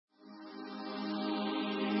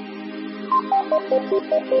Like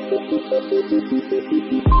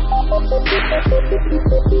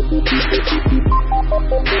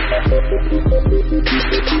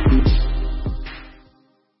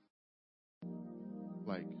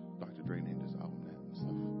Dr. Dre named his album that and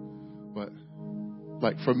stuff. But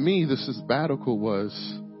like for me, this sabbatical was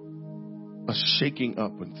a shaking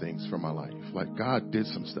up in things for my life. Like God did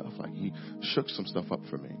some stuff. Like he shook some stuff up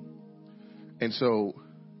for me. And so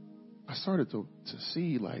I started to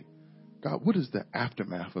see like, God, what is the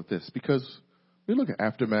aftermath of this? Because we look at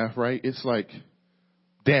aftermath, right? It's like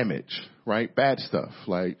damage, right? Bad stuff,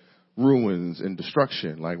 like ruins and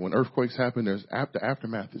destruction. Like when earthquakes happen, the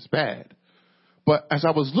aftermath is bad. But as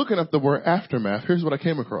I was looking up the word aftermath, here's what I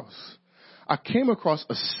came across. I came across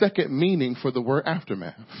a second meaning for the word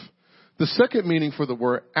aftermath. The second meaning for the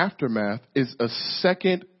word aftermath is a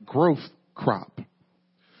second growth crop.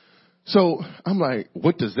 So I'm like,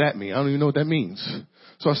 what does that mean? I don't even know what that means.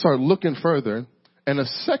 So I started looking further, and a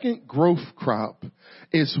second growth crop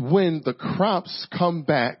is when the crops come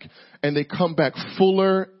back and they come back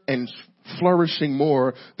fuller and flourishing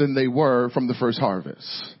more than they were from the first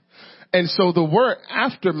harvest. And so the word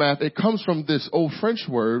aftermath, it comes from this old French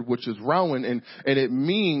word, which is rowan, and it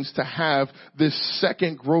means to have this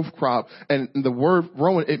second growth crop. And the word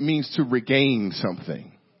rowan, it means to regain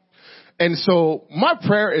something. And so my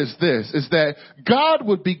prayer is this, is that God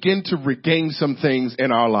would begin to regain some things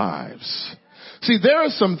in our lives. See, there are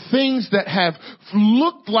some things that have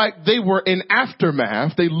looked like they were in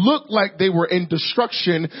aftermath. They look like they were in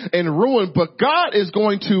destruction and ruin, but God is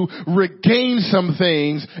going to regain some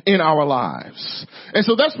things in our lives. And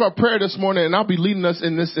so that's my prayer this morning, and I'll be leading us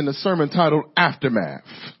in a sermon titled Aftermath.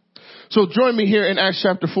 So join me here in Acts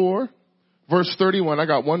chapter 4, verse 31. I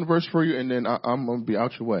got one verse for you, and then I'm going to be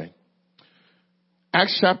out your way.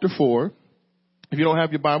 Acts chapter 4. If you don't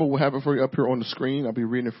have your Bible, we'll have it for you up here on the screen. I'll be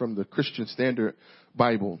reading it from the Christian Standard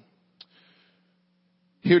Bible.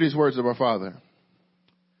 Hear these words of our Father.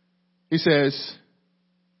 He says,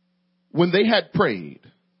 when they had prayed,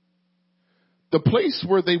 the place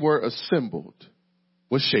where they were assembled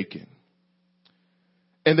was shaken,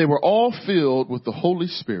 and they were all filled with the Holy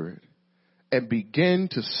Spirit and began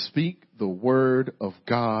to speak the word of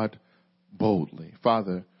God boldly.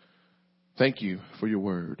 Father, thank you for your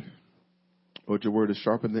word. Lord, your word is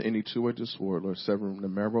sharper than any two-edged sword, Lord, severing the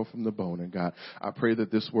marrow from the bone. And God, I pray that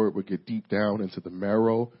this word would get deep down into the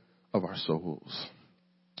marrow of our souls.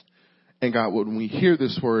 And God, when we hear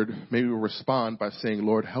this word, maybe we'll respond by saying,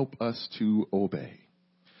 Lord, help us to obey.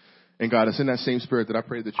 And God, it's in that same spirit that I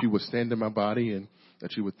pray that you would stand in my body and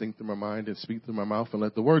that you would think through my mind and speak through my mouth, and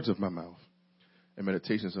let the words of my mouth and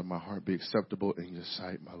meditations of my heart be acceptable in your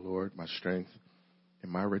sight, my Lord, my strength,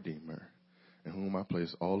 and my Redeemer, in whom I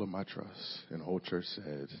place all of my trust. And the whole church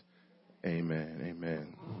says, amen,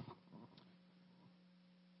 amen.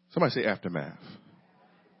 Somebody say aftermath.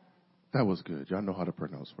 That was good. Y'all know how to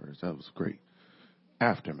pronounce words. That was great.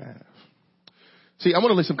 Aftermath. See, I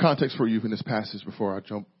want to lay some context for you in this passage before I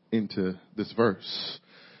jump into this verse.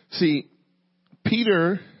 See,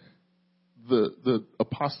 Peter, the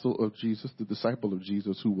apostle of Jesus, the disciple of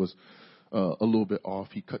Jesus, who was a little bit off.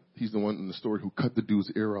 He's the one in the story who cut the dude's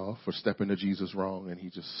ear off for stepping to Jesus wrong, and he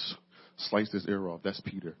just sliced his ear off. That's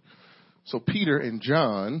Peter. So Peter and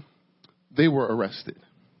John, they were arrested.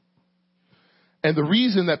 And the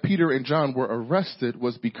reason that Peter and John were arrested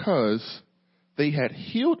was because they had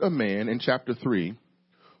healed a man in chapter 3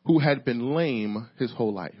 who had been lame his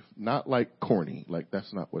whole life. Not like corny. Like,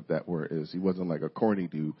 that's not what that word is. He wasn't like a corny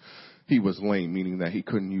dude. He was lame, meaning that he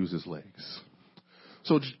couldn't use his legs.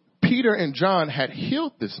 So Peter and John had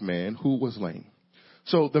healed this man who was lame.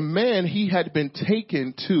 So the man, he had been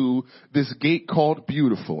taken to this gate called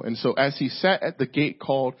Beautiful. And so as he sat at the gate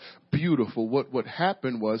called Beautiful, what would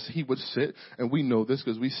happen was he would sit, and we know this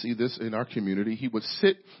because we see this in our community. He would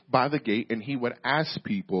sit by the gate and he would ask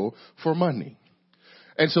people for money.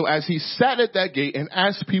 And so as he sat at that gate and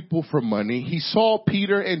asked people for money, he saw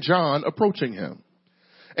Peter and John approaching him.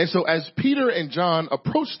 And so as Peter and John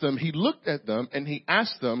approached them, he looked at them and he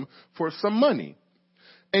asked them for some money.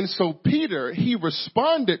 And so Peter, he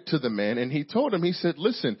responded to the man and he told him, he said,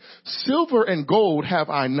 listen, silver and gold have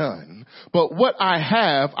I none, but what I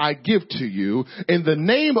have I give to you. In the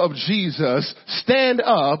name of Jesus, stand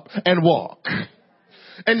up and walk.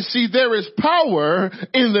 And see, there is power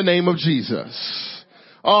in the name of Jesus.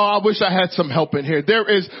 Oh, I wish I had some help in here. There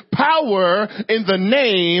is power in the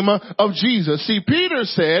name of Jesus. See, Peter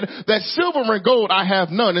said that silver and gold I have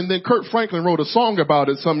none. And then Kurt Franklin wrote a song about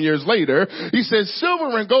it some years later. He says,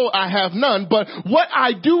 silver and gold I have none, but what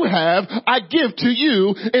I do have, I give to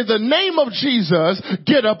you. In the name of Jesus,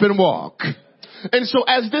 get up and walk. And so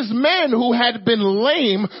as this man who had been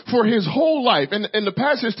lame for his whole life, and the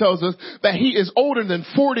passage tells us that he is older than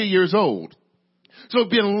 40 years old. So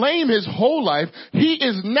being lame his whole life, he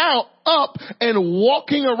is now up and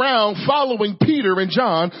walking around following Peter and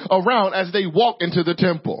John around as they walk into the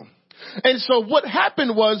temple. And so what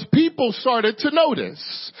happened was people started to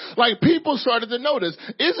notice. People started to notice,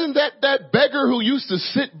 isn't that beggar who used to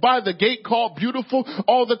sit by the gate called Beautiful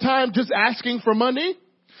all the time just asking for money?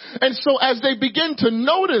 And so as they begin to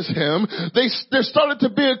notice him, there started to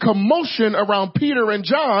be a commotion around Peter and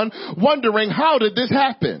John, wondering how did this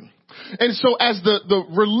happen? And so as the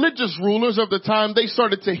religious rulers of the time, they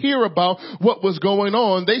started to hear about what was going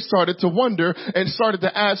on. They started to wonder and started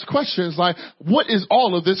to ask questions like, what is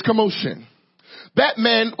all of this commotion? That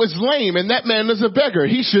man was lame and that man is a beggar.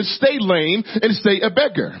 He should stay lame and stay a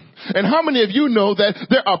beggar. And how many of you know that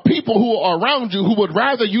there are people who are around you who would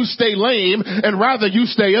rather you stay lame and rather you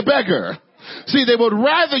stay a beggar? See, they would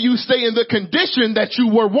rather you stay in the condition that you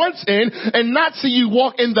were once in and not see you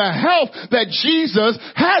walk in the health that Jesus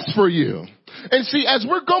has for you. And see, as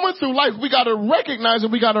we're going through life, we got to recognize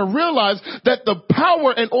and we got to realize that the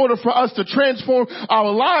power in order for us to transform our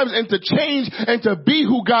lives and to change and to be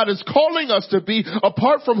who God is calling us to be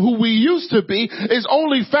apart from who we used to be is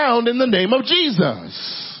only found in the name of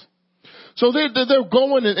Jesus. So they're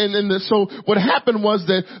going and so what happened was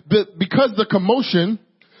that because the commotion,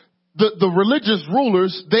 the religious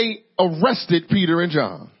rulers, they arrested Peter and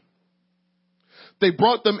John. They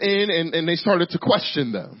brought them in and they started to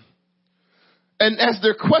question them. And as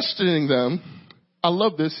they're questioning them, I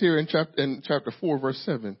love this here in chapter 4, verse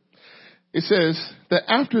 7. It says that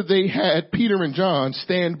after they had Peter and John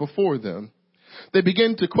stand before them, they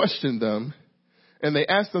began to question them and they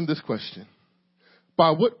asked them this question.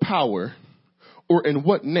 By what power or in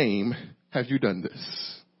what name have you done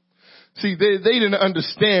this? See, they didn't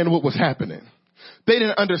understand what was happening. They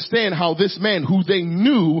didn't understand how this man who they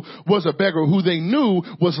knew was a beggar, who they knew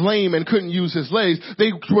was lame and couldn't use his legs,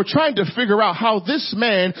 they were trying to figure out how this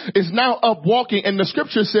man is now up walking. And the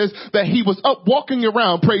scripture says that he was up walking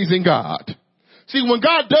around praising God. See, when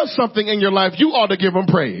God does something in your life, you ought to give him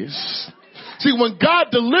praise. See, when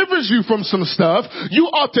God delivers you from some stuff,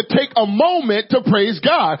 you ought to take a moment to praise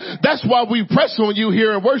God. That's why we press on you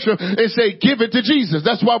here in worship and say, give it to Jesus.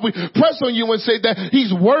 That's why we press on you and say that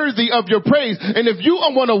he's worthy of your praise. And if you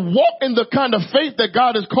want to walk in the kind of faith that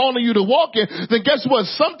God is calling you to walk in, then guess what?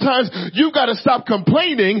 Sometimes you got to stop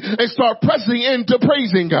complaining and start pressing into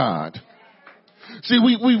praising God. See,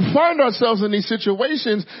 we find ourselves in these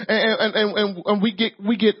situations and we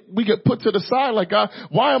get put to the side like, God,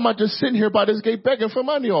 why am I just sitting here by this gate begging for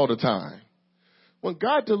money all the time? When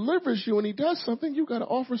God delivers you and he does something, you got to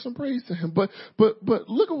offer some praise to him. But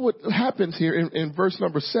look at what happens here in verse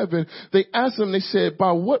number 7. They asked him, they said,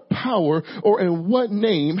 by what power or in what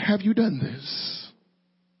name have you done this?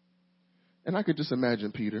 And I could just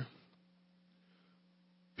imagine Peter.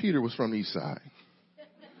 Peter was from the east side.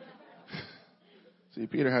 See,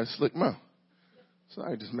 Peter had a slick mouth. So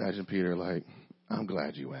I just imagine Peter like, I'm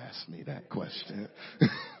glad you asked me that question.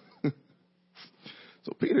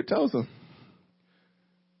 So Peter tells him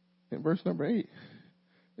in verse number 8,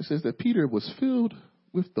 it says that Peter was filled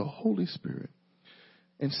with the Holy Spirit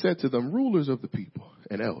and said to them, rulers of the people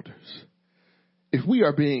and elders, if we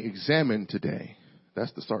are being examined today,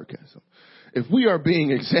 that's the sarcasm. If we are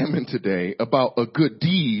being examined today about a good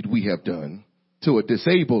deed we have done to a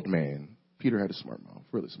disabled man, Peter had a smart mouth,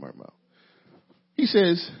 really smart mouth. He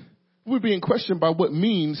says, we're being questioned by what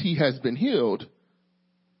means he has been healed.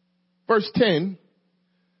 Verse 10,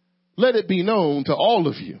 let it be known to all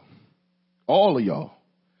of you, all of y'all,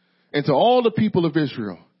 and to all the people of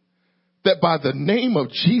Israel, that by the name of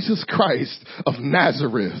Jesus Christ of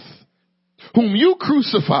Nazareth, whom you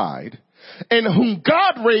crucified and whom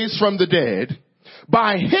God raised from the dead,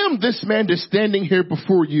 by him this man is standing here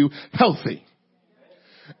before you healthy.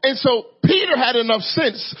 And so Peter had enough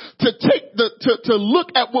sense to take to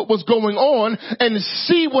look at what was going on and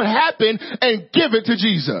see what happened and give it to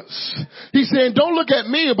Jesus. He said, don't look at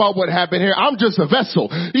me about what happened here. I'm just a vessel.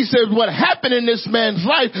 He said, what happened in this man's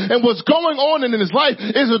life and what's going on in his life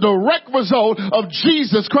is a direct result of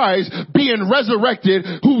Jesus Christ being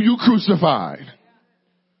resurrected, who you crucified.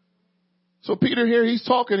 So Peter here, he's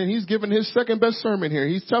talking and he's giving his second best sermon here.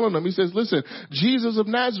 He's telling them, he says, listen, Jesus of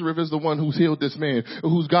Nazareth is the one who's healed this man,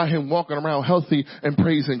 who's got him walking around healthy and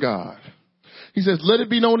praising God. He says, let it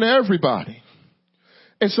be known to everybody.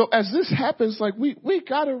 And so as this happens, like we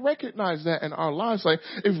got to recognize that in our lives. Like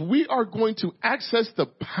if we are going to access the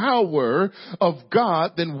power of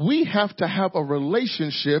God, then we have to have a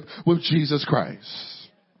relationship with Jesus Christ.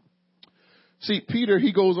 See, Peter,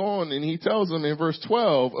 he goes on and he tells them in verse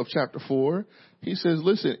 12 of chapter 4, he says,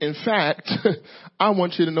 listen, in fact, I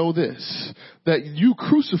want you to know this, that you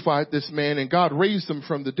crucified this man and God raised him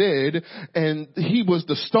from the dead, and he was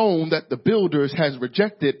the stone that the builders has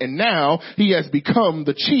rejected, and now he has become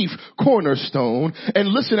the chief cornerstone. And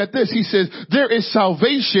listen at this. He says, there is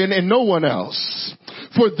salvation in no one else.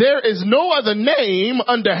 For there is no other name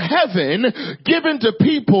under heaven given to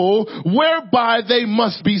people whereby they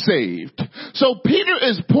must be saved. So Peter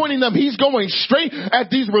is pointing them, he's going straight at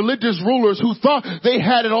these religious rulers who thought they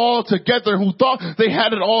had it all together, who thought they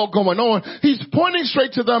had it all going on. He's pointing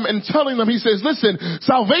straight to them and telling them, he says, listen,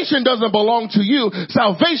 salvation doesn't belong to you.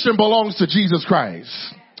 Salvation belongs to Jesus Christ.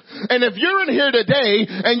 And if you're in here today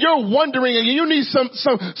and you're wondering and you need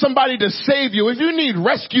somebody to save you, if you need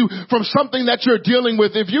rescue from something that you're dealing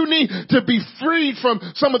with, if you need to be freed from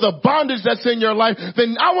some of the bondage that's in your life,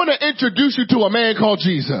 then I want to introduce you to a man called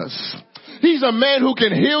Jesus. He's a man who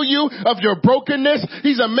can heal you of your brokenness.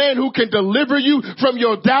 He's a man who can deliver you from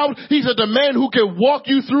your doubt. He's a man who can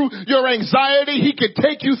walk you through your anxiety. He can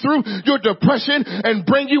take you through your depression and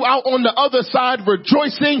bring you out on the other side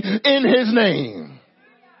rejoicing in his name.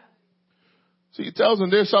 So he tells them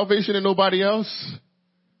there's salvation in nobody else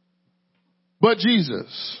but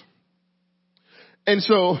Jesus. And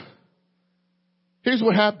so here's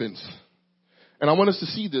what happens. And I want us to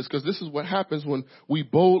see this because this is what happens when we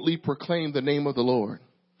boldly proclaim the name of the Lord.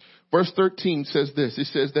 Verse 13 says this. It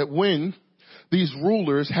says that when these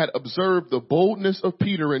rulers had observed the boldness of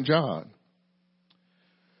Peter and John,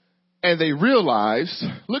 and they realized,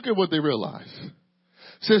 look at what they realized. It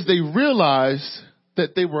says they realized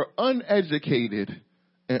that they were uneducated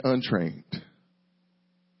and untrained.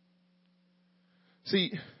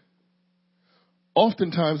 See,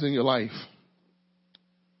 oftentimes in your life,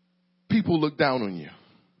 people look down on you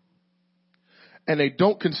and they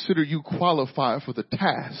don't consider you qualified for the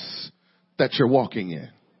tasks that you're walking in.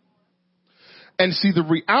 And see, the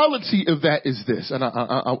reality of that is this, and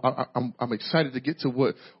I'm excited to get to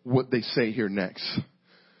what they say here next.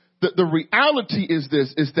 The reality is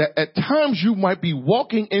this, is that at times you might be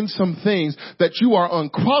walking in some things that you are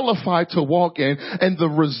unqualified to walk in. And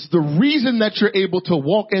the reason that you're able to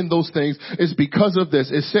walk in those things is because of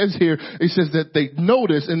this. It says here, it says that they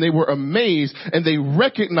noticed and they were amazed and they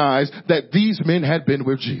recognized that these men had been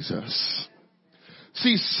with Jesus.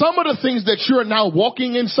 See, some of the things that you're now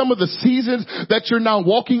walking in, some of the seasons that you're now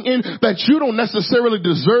walking in, that you don't necessarily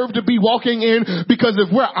deserve to be walking in, because if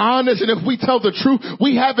we're honest and if we tell the truth,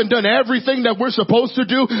 we haven't done everything that we're supposed to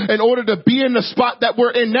do in order to be in the spot that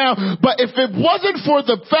we're in now. But if it wasn't for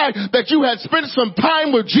the fact that you had spent some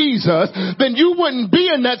time with Jesus, then you wouldn't be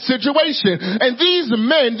in that situation. And these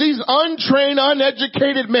men, these untrained,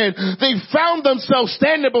 uneducated men, they found themselves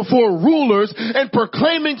standing before rulers and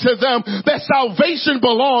proclaiming to them that salvation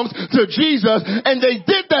belongs to Jesus, and they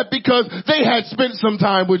did that because they had spent some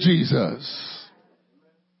time with Jesus.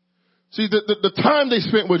 See, the time they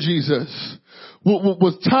spent with Jesus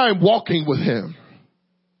was time walking with him.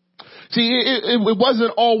 See, it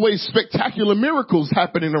wasn't always spectacular miracles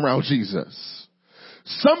happening around Jesus.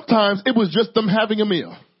 Sometimes it was just them having a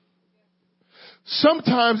meal.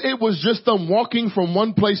 Sometimes it was just them walking from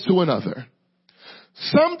one place to another.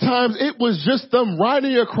 Sometimes it was just them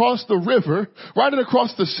riding across the river, riding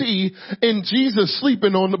across the sea, and Jesus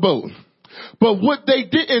sleeping on the boat. But what they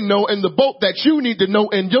didn't know in the boat that you need to know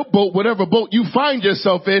in your boat, whatever boat you find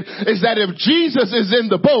yourself in, is that if Jesus is in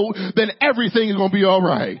the boat, then everything is going to be all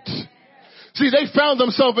right. See, they found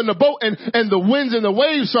themselves in the boat and the winds and the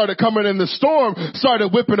waves started coming and the storm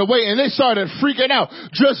started whipping away and they started freaking out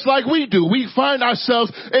just like we do. We find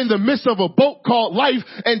ourselves in the midst of a boat called life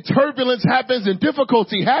and turbulence happens and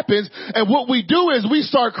difficulty happens. And what we do is we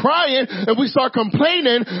start crying and we start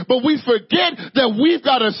complaining, but we forget that we've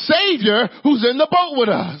got a Savior who's in the boat with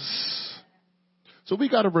us. So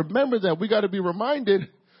we got to remember that. We got to be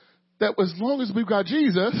reminded that as long as we've got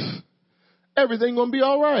Jesus, everything going to be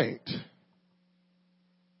all right.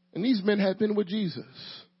 And these men had been with Jesus.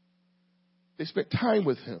 They spent time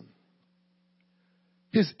with him.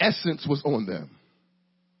 His essence was on them.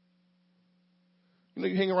 You know,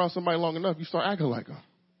 you hang around somebody long enough, you start acting like them.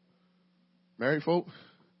 Married folk,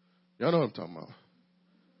 y'all know what I'm talking about.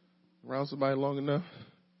 Around somebody long enough,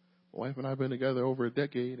 my wife and I have been together over a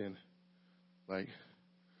decade, and like,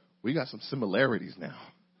 we got some similarities now.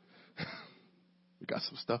 We got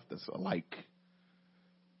some stuff that's alike.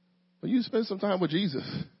 But you spend some time with Jesus.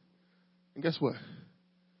 And guess what?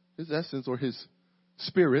 His essence or his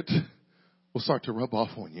spirit will start to rub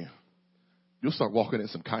off on you. You'll start walking in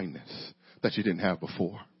some kindness that you didn't have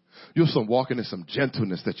before. You'll start walking in some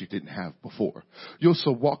gentleness that you didn't have before. You'll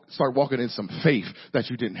start walking in some faith that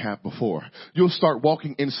you didn't have before. You'll start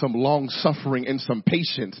walking in some long suffering and some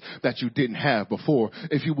patience that you didn't have before.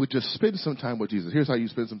 If you would just spend some time with Jesus. Here's how you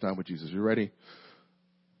spend some time with Jesus. You ready?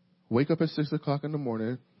 Wake up at 6 o'clock in the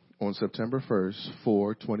morning on September 1st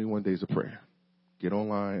for 21 days of prayer. Get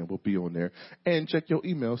online and we'll be on there. And check your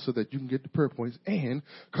email so that you can get the prayer points and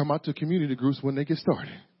come out to community groups when they get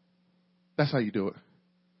started. That's how you do it.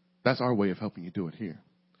 That's our way of helping you do it here.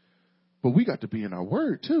 But we got to be in our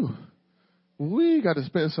word too. We got to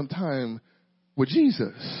spend some time with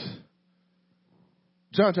Jesus.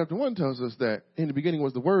 John chapter 1 tells us that in the beginning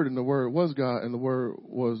was the Word, and the Word was God, and the Word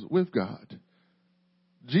was with God.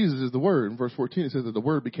 Jesus is the Word. In verse 14 it says that the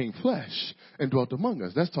Word became flesh and dwelt among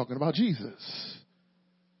us. That's talking about Jesus.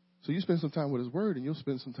 So you spend some time with His Word and you'll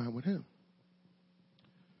spend some time with Him.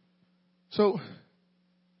 So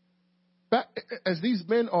as these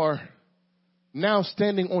men are now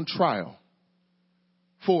standing on trial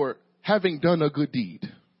for having done a good deed,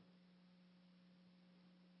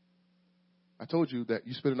 I told you that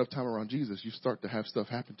you spend enough time around Jesus, you start to have stuff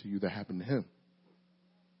happen to you that happened to Him.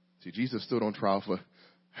 See, Jesus stood on trial for,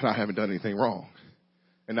 and I haven't done anything wrong.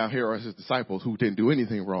 And now here are His disciples who didn't do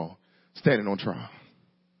anything wrong, standing on trial.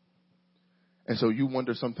 And so you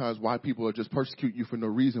wonder sometimes why people are just persecuting you for no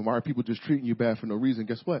reason. Why are people just treating you bad for no reason?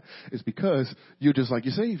 Guess what? It's because you're just like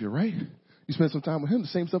your Savior, right? You spend some time with Him. The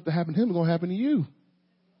same stuff that happened to Him is going to happen to you.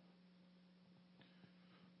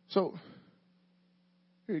 So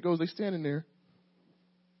here it goes. They standing there.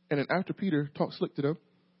 And then after Peter talked slick to them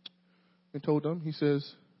and told them, he says,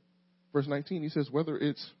 verse 19, he says, whether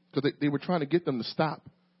it's because they were trying to get them to stop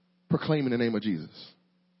proclaiming the name of Jesus.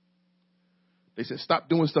 They said, stop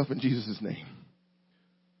doing stuff in Jesus' name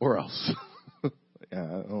or else. I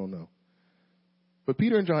don't know. But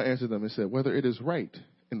Peter and John answered them and said, whether it is right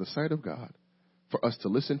in the sight of God for us to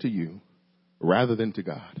listen to you rather than to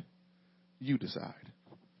God, you decide.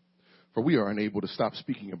 For we are unable to stop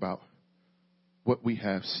speaking about what we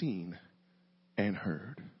have seen and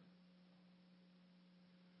heard.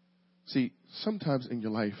 See, sometimes in your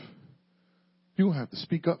life, you have to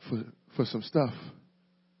speak up for some stuff.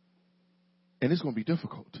 And it's going to be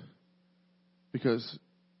difficult because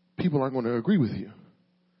people aren't going to agree with you.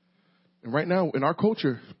 And right now in our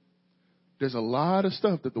culture, there's a lot of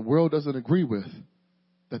stuff that the world doesn't agree with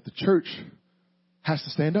that the church has to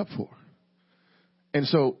stand up for. And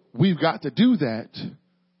so we've got to do that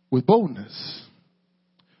with boldness.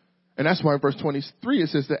 And that's why in verse 23 it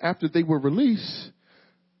says that after they were released,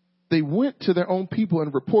 they went to their own people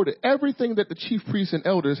and reported everything that the chief priests and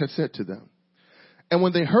elders had said to them. And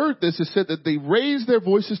when they heard this, it said that they raised their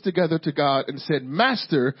voices together to God and said,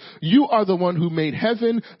 Master, you are the one who made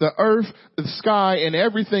heaven, the earth, the sky, and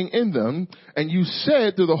everything in them. And you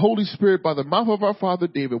said through the Holy Spirit by the mouth of our father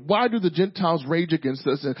David, why do the Gentiles rage against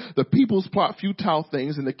us and the peoples plot futile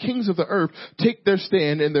things and the kings of the earth take their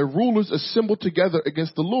stand and their rulers assemble together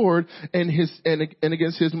against the Lord and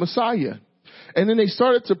against his Messiah? And then they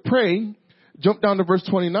started to pray. Jump down to verse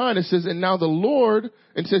 29. It says, and now the Lord,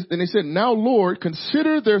 and they said, now Lord,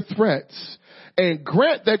 consider their threats and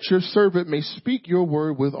grant that your servant may speak your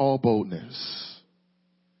word with all boldness.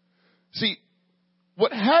 See,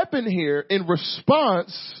 what happened here in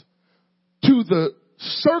response to the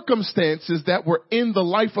circumstances that were in the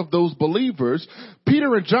life of those believers,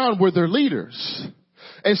 Peter and John were their leaders.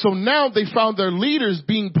 And so now they found their leaders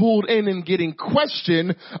being pulled in and getting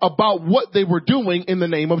questioned about what they were doing in the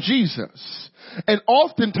name of Jesus. And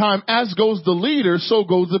oftentimes, as goes the leader, so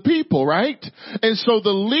goes the people, right? And so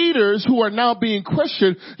the leaders who are now being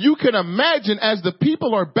questioned, you can imagine as the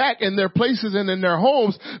people are back in their places and in their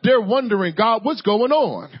homes, they're wondering, God, what's going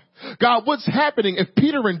on? God, what's happening? If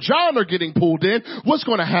Peter and John are getting pulled in, what's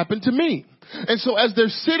going to happen to me? And so as they're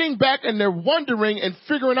sitting back and they're wondering and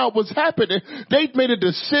figuring out what's happening, they've made a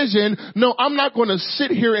decision. No, I'm not going to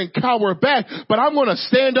sit here and cower back, but I'm going to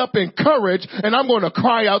stand up in courage and I'm going to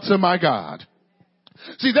cry out to my God.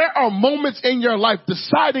 See, there are moments in your life,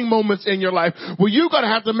 deciding moments in your life, where you're going to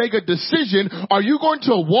have to make a decision. Are you going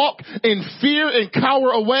to walk in fear and cower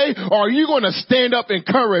away, or are you going to stand up in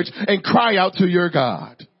courage and cry out to your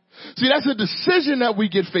God? See, that's a decision that we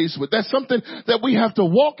get faced with. That's something that we have to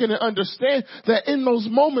walk in and understand that in those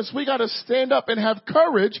moments, we got to stand up and have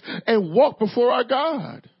courage and walk before our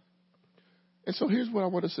God. And so here's what I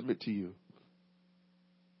want to submit to you.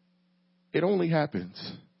 It only happens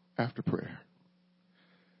after prayer.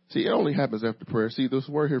 See, it only happens after prayer. See, this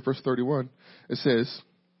word here, verse 31, it says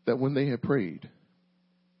that when they had prayed,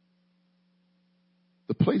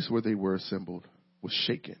 the place where they were assembled was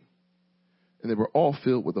shaken. And they were all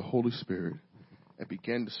filled with the Holy Spirit and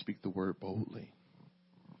began to speak the word boldly.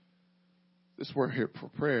 This word here for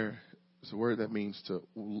prayer is a word that means to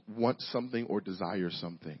want something or desire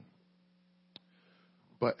something.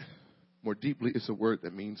 But more deeply, it's a word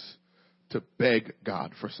that means to beg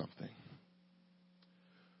God for something.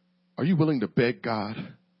 Are you willing to beg God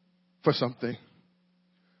for something?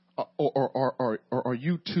 Or are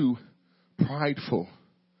you too prideful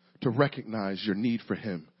to recognize your need for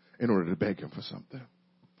him in order to beg him for something?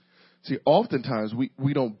 See, oftentimes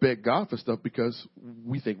we don't beg God for stuff because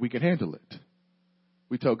we think we can handle it.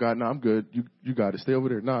 We tell God, no, I'm good. You got it. Stay over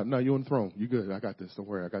there. No, you're on the throne. You good. I got this. Don't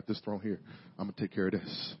worry. I got this throne here. I'm going to take care of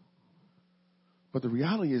this. But the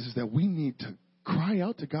reality is that we need to cry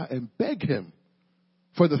out to God and beg him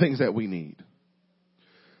for the things that we need.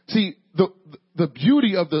 See, the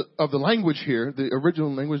beauty of the language here, the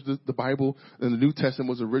original language, the Bible and the New Testament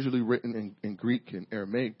was originally written in Greek and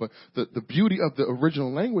Aramaic, but the beauty of the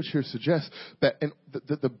original language here suggests that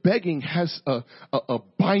the begging has a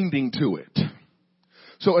binding to it.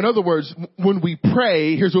 So in other words, when we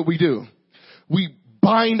pray, here's what we do. We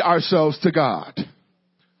bind ourselves to God.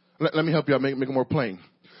 Let me help you out, make it more plain.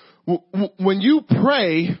 When you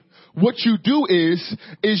pray, what you do is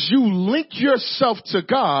you link yourself to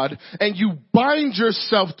God and you bind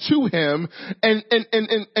yourself to him, and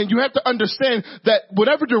you have to understand that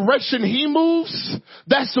whatever direction he moves,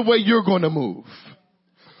 that's the way you're going to move.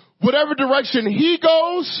 Whatever direction he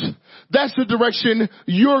goes, that's the direction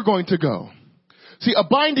you're going to go. See, a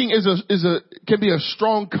binding can be a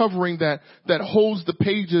strong covering that holds the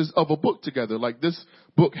pages of a book together. Like this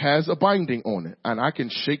book has a binding on it, and I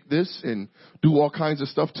can shake this and do all kinds of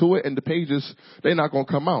stuff to it, and the pages, they're not going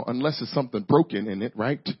to come out unless it's something broken in it,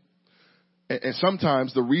 right? And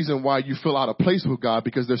sometimes the reason why you feel out of place with God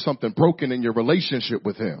because there's something broken in your relationship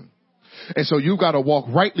with him. And so you got to walk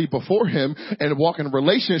rightly before him and walk in a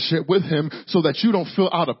relationship with him so that you don't feel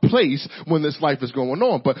out of place when this life is going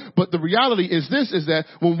on. But the reality is this, is that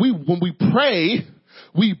when we pray,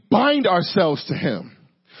 we bind ourselves to him.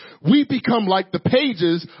 We become like the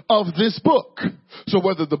pages of this book. So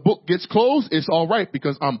whether the book gets closed, it's all right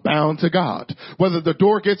because I'm bound to God. Whether the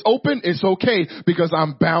door gets open, it's okay because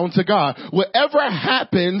I'm bound to God. Whatever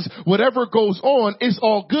happens, whatever goes on, it's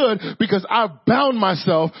all good because I've bound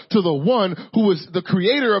myself to the one who is the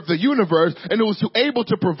creator of the universe and who is able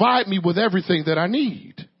to provide me with everything that I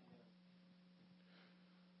need.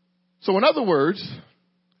 So in other words,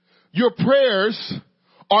 your prayers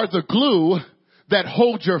are the glue that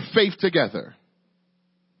hold your faith together.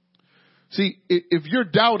 See, if you're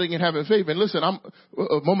doubting and having faith, and listen, a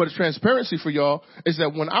moment of transparency for y'all is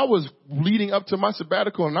that when I was leading up to my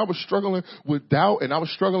sabbatical and I was struggling with doubt and I was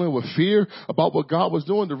struggling with fear about what God was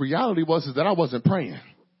doing, the reality was that I wasn't praying.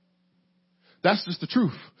 That's just the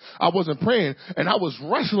truth. I wasn't praying and I was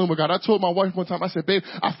wrestling with God. I told my wife one time, I said, babe,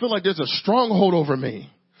 I feel like there's a stronghold over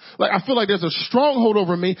me. Like, I feel like there's a stronghold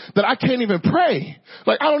over me that I can't even pray.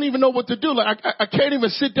 Like, I don't even know what to do. Like, I can't even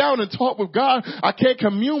sit down and talk with God. I can't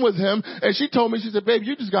commune with him. And she told me, she said, babe,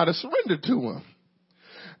 you just got to surrender to him.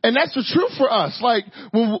 And that's the truth for us. Like,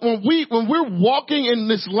 when we're walking in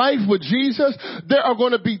this life with Jesus, there are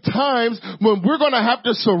going to be times when we're going to have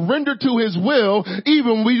to surrender to his will,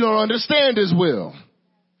 even when we don't understand his will.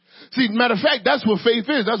 See, matter of fact, that's what faith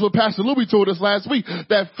is. That's what Pastor Louie told us last week,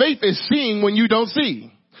 that faith is seeing when you don't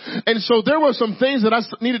see. And so there were some things that I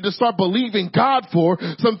needed to start believing God for,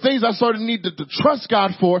 some things I started needed to trust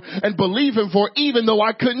God for and believe him for, even though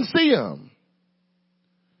I couldn't see him.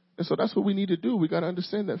 And so that's what we need to do. We got to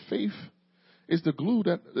understand that faith is the glue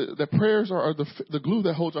that prayers are the glue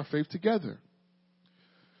that holds our faith together.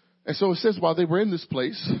 And so it says while they were in this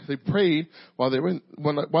place, they prayed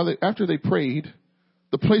after they prayed,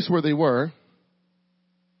 the place where they were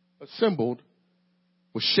assembled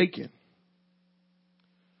was shaken.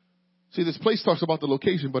 See, this place talks about the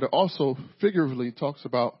location, but it also figuratively talks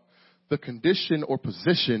about the condition or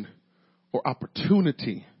position or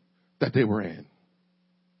opportunity that they were in.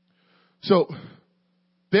 So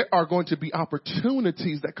there are going to be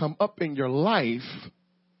opportunities that come up in your life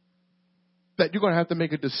that you're going to have to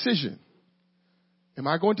make a decision. Am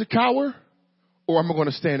I going to cower or am I going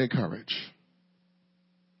to stand in courage?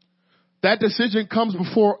 That decision comes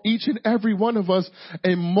before each and every one of us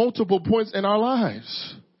in multiple points in our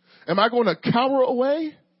lives. Am I going to cower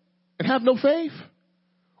away and have no faith?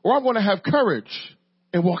 Or I'm going to have courage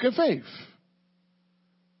and walk in faith?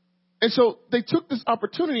 And so they took this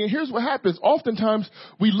opportunity, and here's what happens. Oftentimes,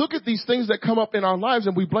 we look at these things that come up in our lives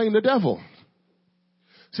and we blame the devil.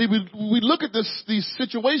 See, we look at these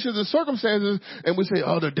situations and circumstances and we say,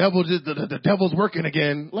 oh, the devil's working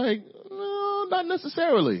again. Like, no, not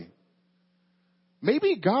necessarily.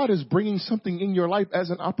 Maybe God is bringing something in your life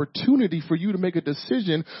as an opportunity for you to make a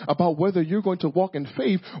decision about whether you're going to walk in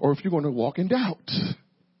faith or if you're going to walk in doubt.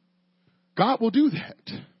 God will do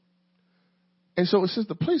that. And so it says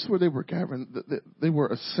the place where they were gathered, they were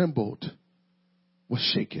assembled, was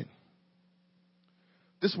shaken.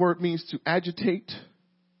 This word means to agitate,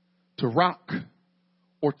 to rock,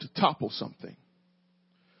 or to topple something.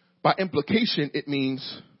 By implication, it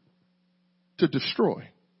means to destroy.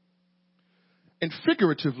 And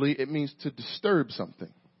figuratively, it means to disturb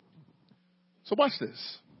something. So watch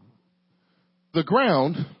this. The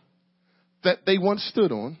ground that they once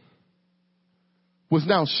stood on was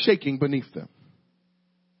now shaking beneath them.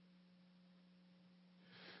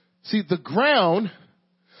 See, the ground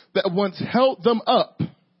that once held them up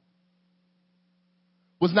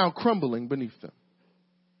was now crumbling beneath them.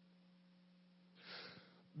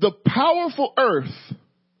 The powerful earth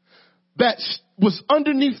that was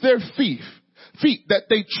underneath their feet that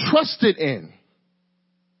they trusted in.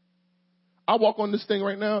 I walk on this thing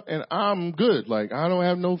right now and I'm good. Like, I don't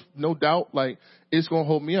have no doubt, like, it's going to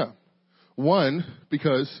hold me up. One,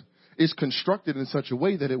 because it's constructed in such a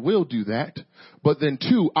way that it will do that. But then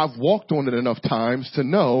two, I've walked on it enough times to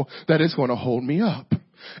know that it's going to hold me up.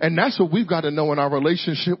 And that's what we've got to know in our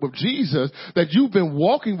relationship with Jesus, that you've been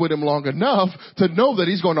walking with him long enough to know that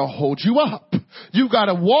he's going to hold you up. You've got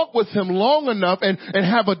to walk with him long enough and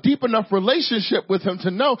have a deep enough relationship with him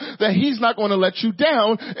to know that he's not going to let you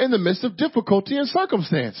down in the midst of difficulty and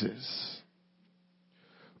circumstances.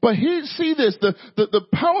 But here, see this, the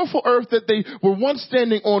powerful earth that they were once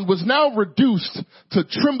standing on was now reduced to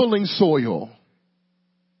trembling soil.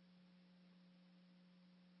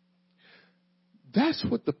 That's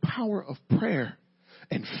what the power of prayer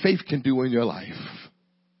and faith can do in your life.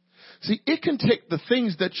 See, it can take the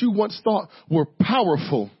things that you once thought were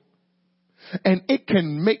powerful and it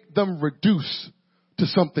can make them reduce to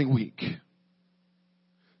something weak.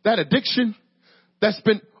 That addiction that's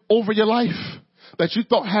been over your life, that you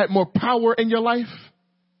thought had more power in your life,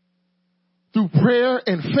 through prayer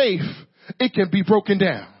and faith, it can be broken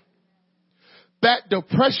down. That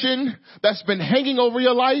depression that's been hanging over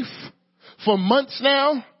your life for months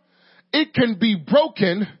now, it can be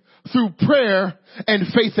broken through prayer and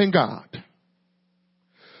faith in God.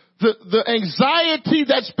 The anxiety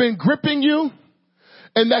that's been gripping you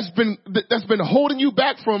and that's been holding you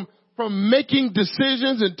back from making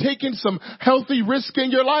decisions and taking some healthy risk in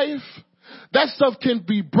your life, that stuff can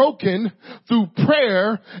be broken through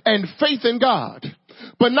prayer and faith in God.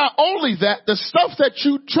 But not only that, the stuff that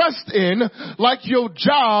you trust in, like your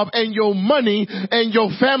job and your money and your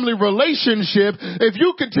family relationship, if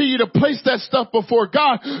you continue to place that stuff before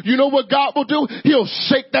God, you know what God will do? He'll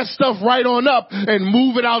shake that stuff right on up and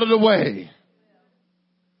move it out of the way.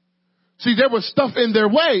 See, there was stuff in their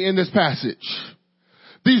way in this passage.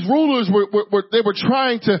 These rulers were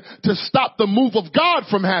trying to stop the move of God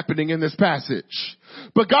from happening in this passage.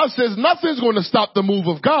 But God says nothing's going to stop the move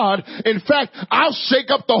of God. In fact, I'll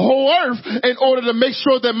shake up the whole earth in order to make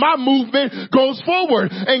sure that my movement goes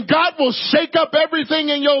forward. And God will shake up everything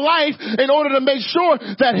in your life in order to make sure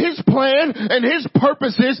that his plan and his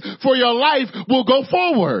purposes for your life will go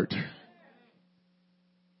forward.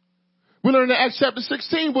 We learned in Acts chapter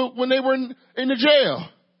 16 when they were in the jail.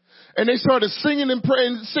 And they started singing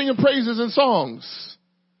singing praises and songs.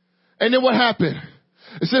 And then what happened?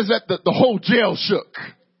 It says that the whole jail shook.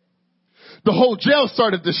 The whole jail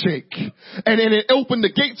started to shake. And then it opened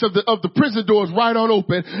the gates of the prison doors right on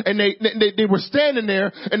open. And they were standing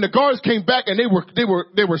there and the guards came back and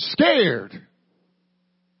they were scared.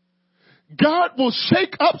 God will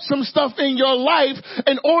shake up some stuff in your life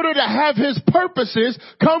in order to have his purposes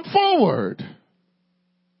come forward.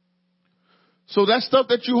 So that stuff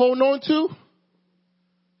that you holding on to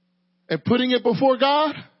and putting it before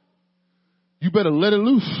God, you better let it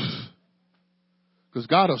loose, because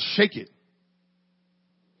God will shake it.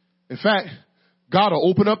 In fact, God will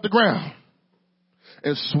open up the ground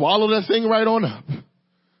and swallow that thing right on up.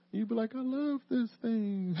 You'll be like, I love this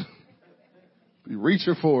thing. Be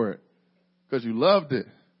reaching for it because you loved it.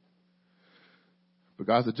 But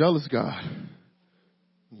God's a jealous God.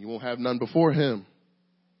 You won't have none before him.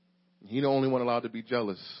 He's the only one allowed to be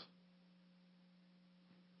jealous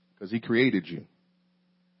because he created you.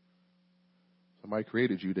 Somebody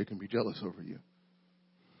created you, they can be jealous over you.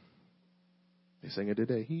 They sang it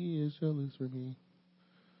today. He is jealous for me.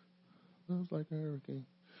 Loves like a hurricane.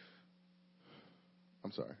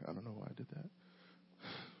 I'm sorry. I don't know why I did that.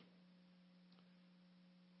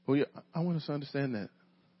 Well, yeah, I want us to understand that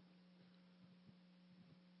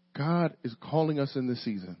God is calling us in this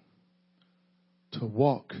season to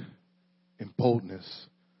walk in boldness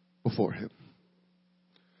before him.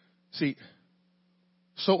 See,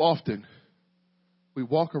 so often we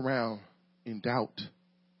walk around in doubt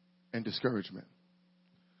and discouragement.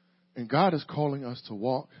 And God is calling us to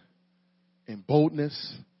walk in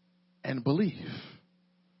boldness and belief.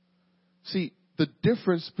 See, the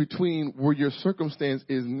difference between where your circumstance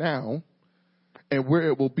is now and where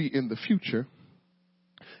it will be in the future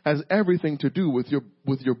has everything to do with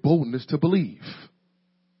your boldness to believe.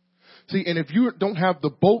 See, and if you don't have the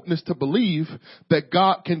boldness to believe that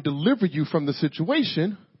God can deliver you from the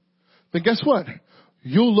situation, then guess what?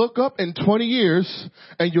 You'll look up in 20 years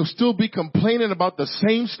and you'll still be complaining about the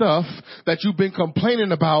same stuff that you've been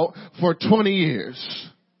complaining about for 20 years.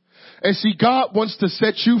 And see, God wants to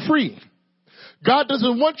set you free. God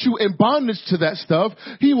doesn't want you in bondage to that stuff.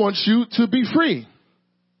 He wants you to be free.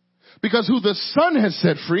 Because who the Son has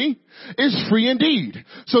set free is free indeed.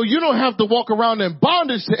 So you don't have to walk around in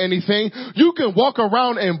bondage to anything. You can walk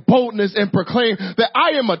around in boldness and proclaim that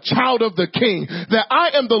I am a child of the King, that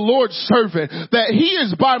I am the Lord's servant, that He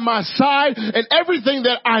is by my side and everything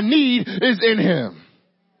that I need is in Him.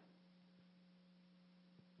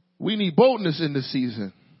 We need boldness in this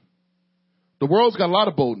season. The world's got a lot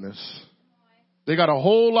of boldness. They got a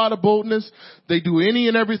whole lot of boldness. They do any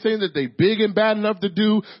and everything that they big and bad enough to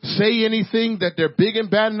do, say anything that they're big and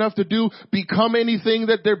bad enough to do, become anything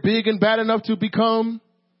that they're big and bad enough to become.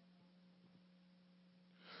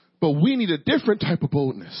 But we need a different type of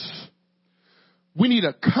boldness. We need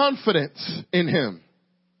a confidence in Him.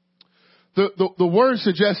 The word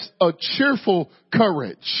suggests a cheerful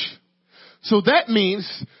courage. So that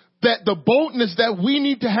means that the boldness that we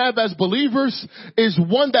need to have as believers is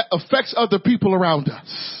one that affects other people around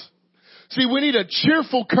us. See, we need a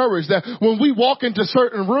cheerful courage that when we walk into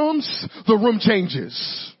certain rooms, the room changes.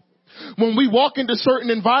 When we walk into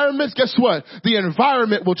certain environments, guess what? The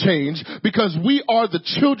environment will change because we are the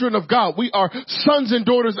children of God. We are sons and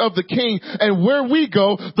daughters of the King. And where we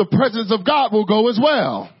go, the presence of God will go as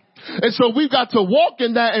well. And so we've got to walk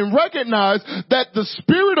in that and recognize that the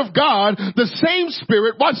Spirit of God, the same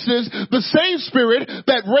Spirit, watch this, the same Spirit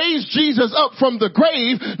that raised Jesus up from the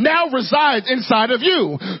grave now resides inside of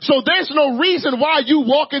you. So there's no reason why you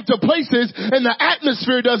walk into places and the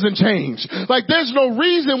atmosphere doesn't change. Like there's no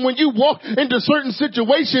reason when you walk into certain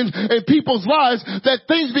situations in people's lives that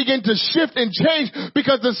things begin to shift and change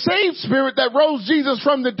because the same Spirit that rose Jesus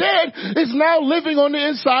from the dead is now living on the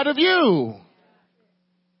inside of you.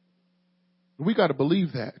 We got to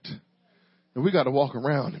believe that. And we got to walk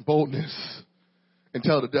around in boldness and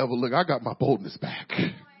tell the devil, look, I got my boldness back.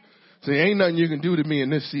 See, ain't nothing you can do to me in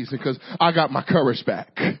this season because I got my courage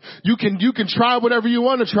back. You can try whatever you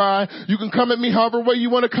want to try. You can come at me however way you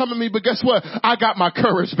want to come at me, but guess what? I got my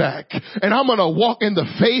courage back. And I'm going to walk in the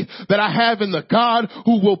faith that I have in the God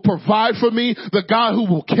who will provide for me, the God who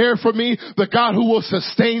will care for me, the God who will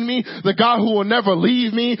sustain me, the God who will never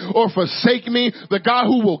leave me or forsake me, the God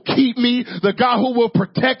who will keep me, the God who will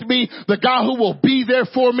protect me, the God who will be there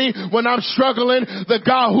for me when I'm struggling, the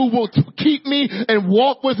God who will keep me and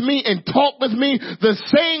walk with me and talk with me. The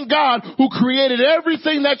same God who created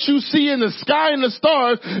everything that you see in the sky and the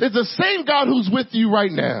stars is the same God who's with you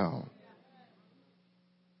right now.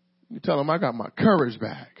 You tell him, I got my courage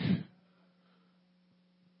back.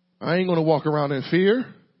 I ain't going to walk around in fear.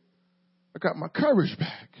 I got my courage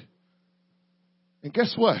back. And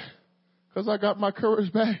guess what? Because I got my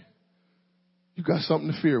courage back, you got something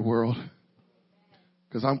to fear, world.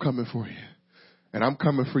 Because I'm coming for you. And I'm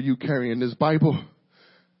coming for you carrying this Bible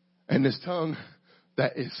and this tongue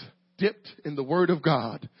that is dipped in the Word of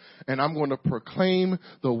God. And I'm going to proclaim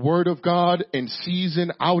the Word of God in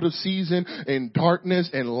season, out of season, in darkness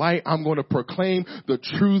and light. I'm going to proclaim the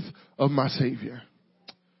truth of my Savior.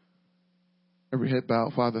 Every head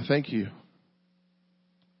bowed. Father, thank you.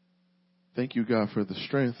 Thank you, God, for the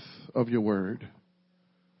strength of your Word.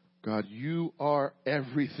 God, you are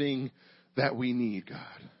everything that we need, God.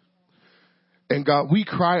 And God, we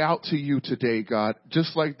cry out to you today, God,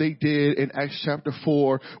 just like they did in Acts chapter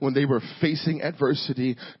 4 when they were facing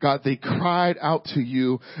adversity. God, they cried out to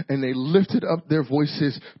you and they lifted up their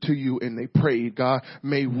voices to you and they prayed. God,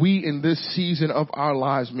 may we in this season of our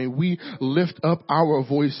lives, may we lift up our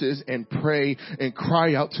voices and pray and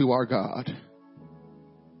cry out to our God.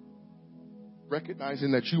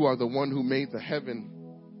 Recognizing that you are the one who made the heaven,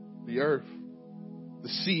 the earth, the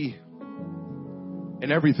sea,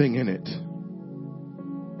 and everything in it.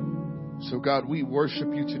 So God, we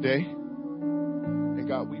worship you today. And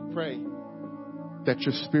God, we pray that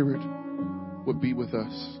your Spirit would be with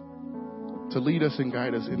us to lead us and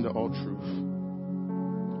guide us into all truth.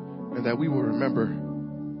 And that we will remember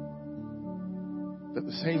that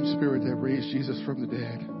the same Spirit that raised Jesus from the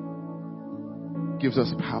dead gives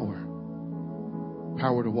us power.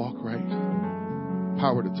 Power to walk right.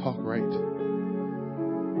 Power to talk right.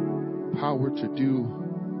 Power to do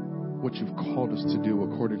what you've called us to do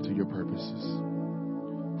according to your purposes.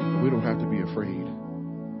 We don't have to be afraid,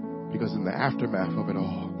 because in the aftermath of it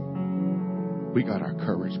all, we got our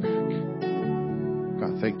courage back.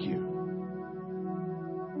 God, thank you.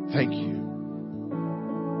 Thank you.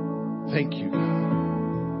 Thank you,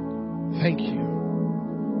 God. Thank you.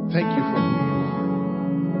 Thank you for who you are.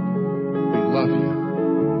 We love you.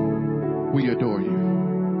 We adore you.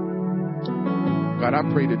 God, I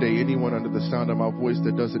pray today, anyone under the sound of my voice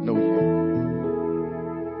that doesn't know you,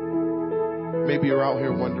 maybe you're out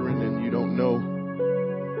here wondering and you don't know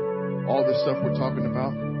all this stuff we're talking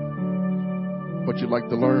about, but you'd like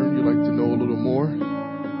to learn, you'd like to know a little more.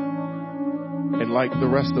 And like the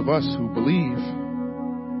rest of us who believe,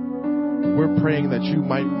 we're praying that you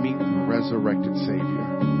might meet the resurrected Savior.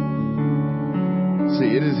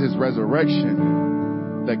 See, it is his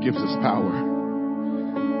resurrection that gives us power.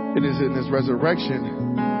 It is in his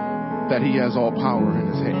resurrection that he has all power in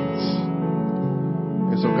his hands.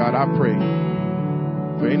 And so, God, I pray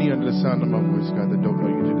for any under the sound of my voice, God, that don't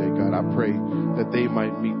know you today, God, I pray that they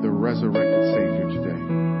might meet the resurrected Savior today.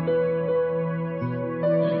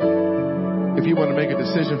 If you want to make a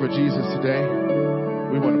decision for Jesus today,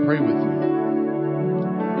 we want to pray with you.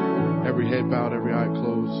 Every head bowed, every eye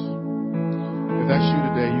closed. If that's you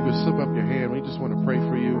today, you can slip up your hand. We just want to pray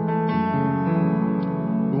for you.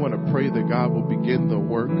 We want to pray that God will begin the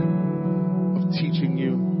work of teaching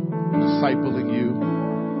you, discipling you,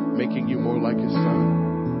 making you more like his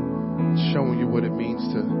son, showing you what it means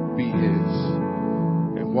to be his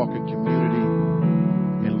and walk in community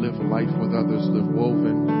and live life with others, live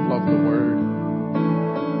woven, love the word,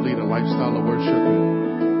 lead a lifestyle of worship,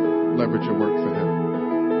 and leverage your work for him.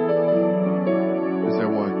 Is there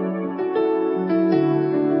one?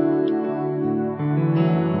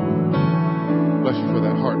 Bless you for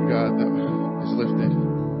that heart, God, that is lifted.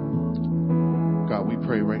 God, we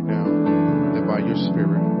pray right now that by your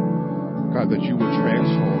Spirit, God, that you would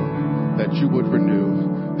transform, that you would renew,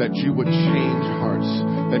 that you would change hearts,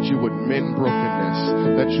 that you would mend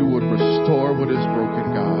brokenness, that you would restore what is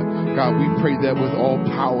broken, God. God, we pray that with all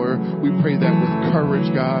power. We pray that with courage,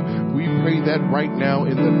 God. We pray that right now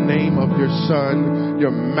in the name of your Son,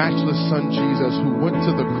 your matchless Son, Jesus, who went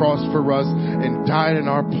to the cross for us and died in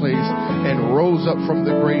our place and rose up from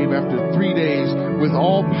the grave after 3 days with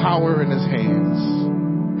all power in his hands.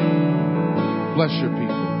 Bless your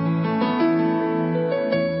people.